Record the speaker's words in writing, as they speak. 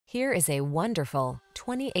Here is a wonderful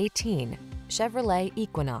 2018 Chevrolet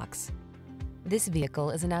Equinox. This vehicle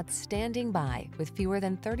is an outstanding buy with fewer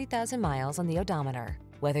than 30,000 miles on the odometer.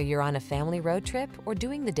 Whether you're on a family road trip or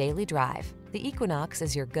doing the daily drive, the Equinox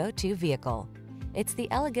is your go-to vehicle. It's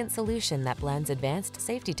the elegant solution that blends advanced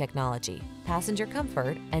safety technology, passenger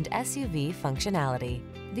comfort, and SUV functionality.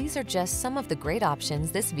 These are just some of the great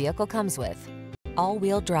options this vehicle comes with: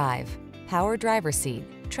 all-wheel drive, power driver seat,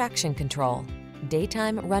 traction control,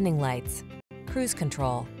 daytime running lights, cruise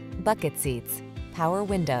control, bucket seats, power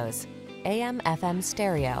windows, AM/FM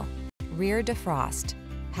stereo, rear defrost,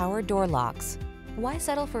 power door locks. Why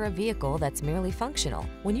settle for a vehicle that's merely functional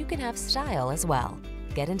when you can have style as well?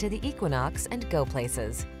 Get into the Equinox and go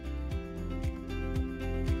places.